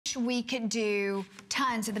each we could do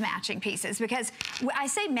tons of the matching pieces, because I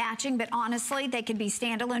say matching, but honestly, they could be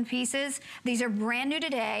standalone pieces. These are brand new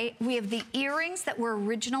today. We have the earrings that were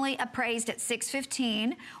originally appraised at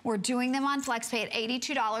 $615. We're doing them on FlexPay at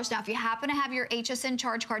 $82. Now, if you happen to have your HSN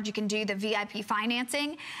charge card, you can do the VIP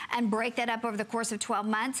financing and break that up over the course of 12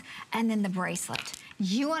 months. And then the bracelet.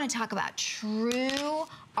 You want to talk about true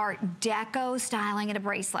Art Deco styling in a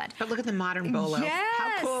bracelet. But look at the modern bolo. Yes.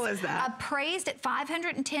 How cool is that? Appraised at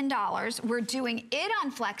 $510. We're doing it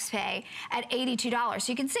on FlexPay at $82.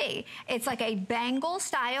 So you can see, it's like a bangle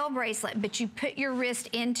style bracelet, but you put your wrist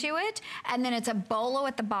into it, and then it's a bolo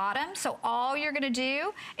at the bottom. So all you're gonna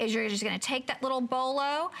do is you're just gonna take that little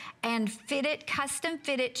bolo and fit it, custom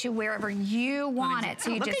fit it to wherever you want it. So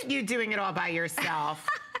you look at you doing it all by yourself.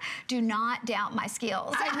 Do not doubt my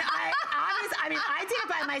skills. I mean, I did it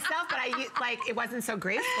by myself, but it wasn't so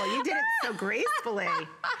graceful. You did it so gracefully.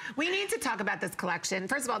 We need to talk about this collection.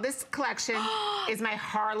 First of all, this collection is my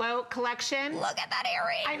Harlow collection. Look at that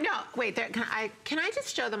earring. I know. Wait, can I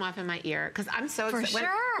just show them off in my ear? Because I'm so excited. For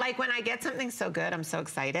sure. When I get something so good, I'm so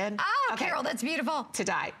excited. Oh, okay. Carol, that's beautiful. To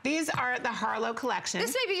die. These are the Harlow collection.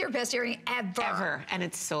 This may be your best earring ever. Ever. And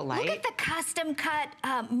it's so light. Look at the custom cut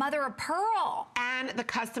mother of pearl. And the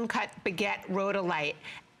custom cut baguette rhodolite.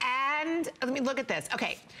 And let me look at this.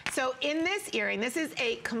 Okay, so in this earring, this is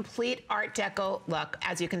a complete Art Deco look,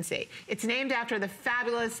 as you can see. It's named after the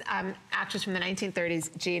fabulous actress from the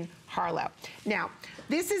 1930s, Jean Harlow. Now,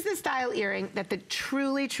 this is the style earring that the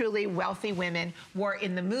truly, truly wealthy women wore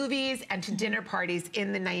in the movies and to dinner parties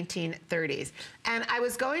in the 1930s. And I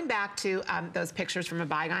was going back to those pictures from a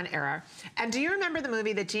bygone era. And do you remember the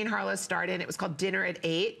movie that Jean Harlow starred in? It was called Dinner at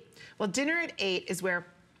 8. Well, Dinner at 8 is where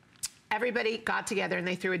everybody got together and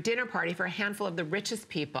they threw a dinner party for a handful of the richest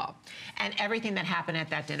people. And everything that happened at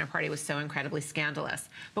that dinner party was so incredibly scandalous.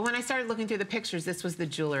 But when I started looking through the pictures, this was the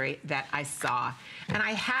jewelry that I saw. And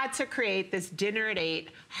I had to create this Dinner at 8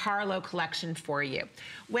 Harlow collection for you.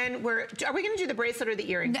 Are we gonna do the bracelet or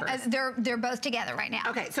the earring first? They're both together right now.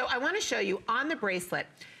 Okay, so I wanna show you on the bracelet,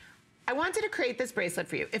 I wanted to create this bracelet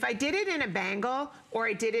for you. If I did it in a bangle or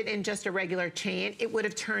I did it in just a regular chain, it would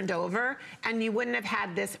have turned over and you wouldn't have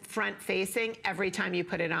had this front facing every time you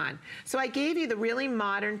put it on. So I gave you the really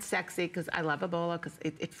modern, sexy, because I love a bolo because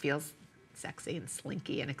it feels sexy and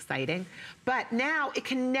slinky and exciting. But now it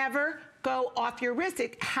can never go off your wrist.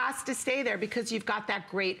 It has to stay there because you've got that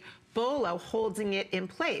great bolo holding it in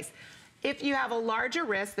place. If you have a larger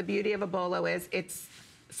wrist, the beauty of a bolo is it's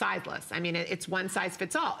sizeless. I mean, it's one size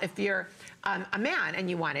fits all. If you're a man and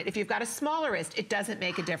you want it, if you've got a smaller wrist, it doesn't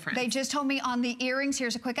make a difference. They just told me on the earrings,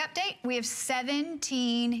 here's a quick update. We have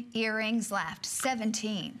 17 earrings left,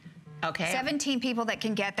 17. Okay. 17 people that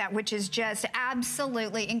can get that, which is just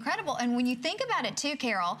absolutely incredible. And when you think about it too,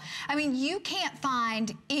 Carol, I mean, you can't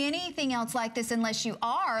find anything else like this unless you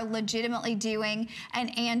are legitimately doing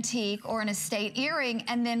an antique or an estate earring.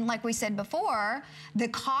 And then, like we said before, the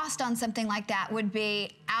cost on something like that would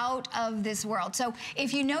be out of this world. So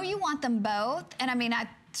if you know you want them both, and I mean, I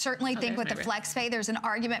certainly think with the FlexPay, there's an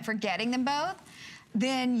argument for getting them both,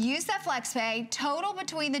 then use that FlexPay. Total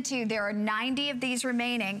between the two, there are 90 of these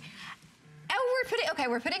remaining. Oh,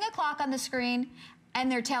 we're putting a clock on the screen,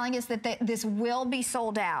 and they're telling us that this will be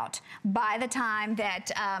sold out by the time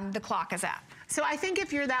that the clock is up. So I think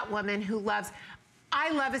if you're that woman who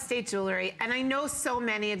I love estate jewelry, and I know so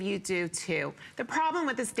many of you do too. The problem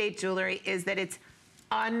with estate jewelry is that it's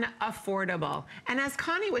unaffordable. And as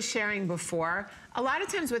Connie was sharing before, a lot of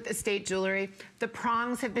times with estate jewelry, the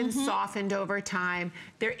prongs have been softened over time.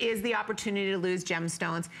 There is the opportunity to lose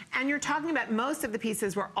gemstones. And you're talking about most of the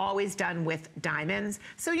pieces were always done with diamonds.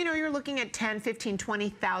 So, you know, you're looking at $10,000,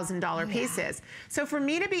 $15,000, $20,000 pieces. So for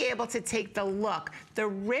me to be able to take the look, the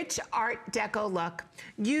rich Art Deco look,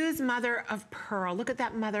 use mother of pearl. Look at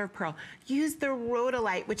that mother of pearl. Use the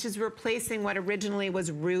rhodolite, which is replacing what originally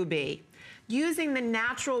was ruby. Using the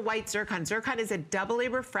natural white zircon. Zircon is a doubly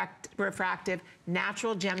refractive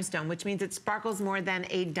natural gemstone, which means it sparkles more than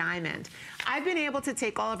a diamond. I've been able to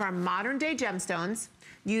take all of our modern day gemstones,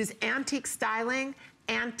 use antique styling,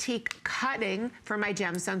 antique cutting for my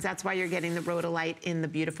gemstones. That's why you're getting the rhodolite in the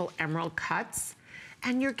beautiful emerald cuts.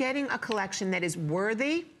 And you're getting a collection that is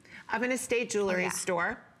worthy of an estate jewelry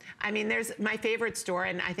store. I mean, there's my favorite store,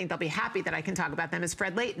 and I think they'll be happy that I can talk about them, is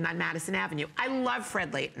Fred Leighton on Madison Avenue. I love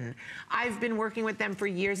Fred Leighton. I've been working with them for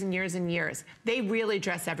years and years and years. They really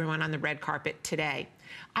dress everyone on the red carpet today.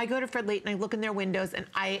 I go to Fred Leighton, I look in their windows, and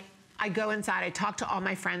I go inside, I talk to all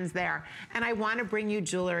my friends there, and I want to bring you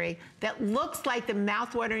jewelry that looks like the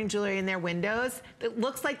mouth-watering jewelry in their windows, that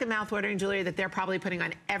looks like the mouth-watering jewelry that they're probably putting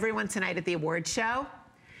on everyone tonight at the awards show.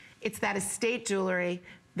 It's that estate jewelry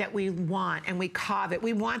that we want and we covet.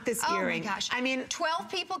 We want this earring. Oh my gosh. I mean, 12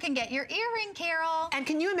 people can get your earring, Carol. And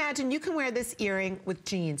can you imagine, you can wear this earring with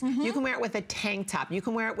jeans. You can wear it with a tank top. You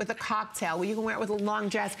can wear it with a cocktail. You can wear it with a long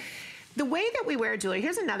dress. The way that we wear jewelry,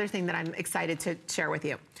 here's another thing that I'm excited to share with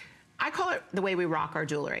you. I call it the way we rock our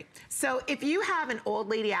jewelry. So if you have an old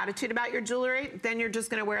lady attitude about your jewelry, then you're just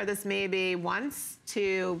gonna wear this maybe once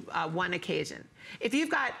to one occasion. If you've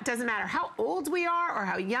got, doesn't matter how old we are or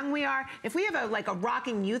how young we are, if we have like a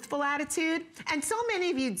rocking youthful attitude, and so many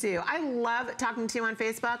of you do. I love talking to you on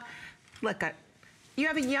Facebook. Look at, you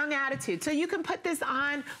have a young attitude. So you can put this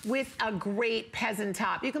on with a great peasant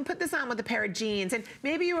top. You can put this on with a pair of jeans. And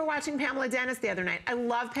maybe you were watching Pamela Dennis the other night. I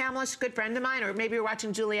love Pamela, she's a good friend of mine. Or maybe you're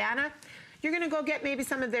watching Juliana. You're gonna go get maybe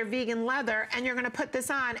some of their vegan leather and you're gonna put this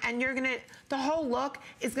on and you're gonna, the whole look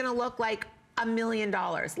is gonna look like $1 million,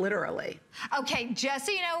 literally. Okay, just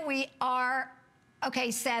so you know, we are,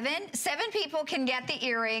 okay, seven people can get the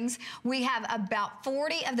earrings. We have about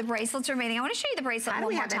 40 of the bracelets remaining. I want to show you the bracelet one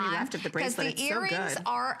more time. How do we have any left of the bracelet? Because the earrings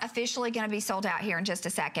are officially going to be sold out here in just a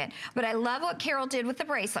second. But I love what Carol did with the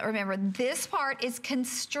bracelet. Remember, this part is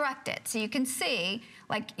constructed. So you can see,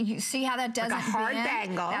 like, you see how that doesn't like a hard bend?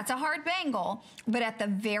 bangle. That's a hard bangle. But at the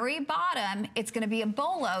very bottom, it's going to be a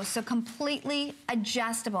bolo, so completely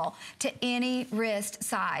adjustable to any wrist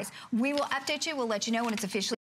size. We will update you. We'll let you know when it's officially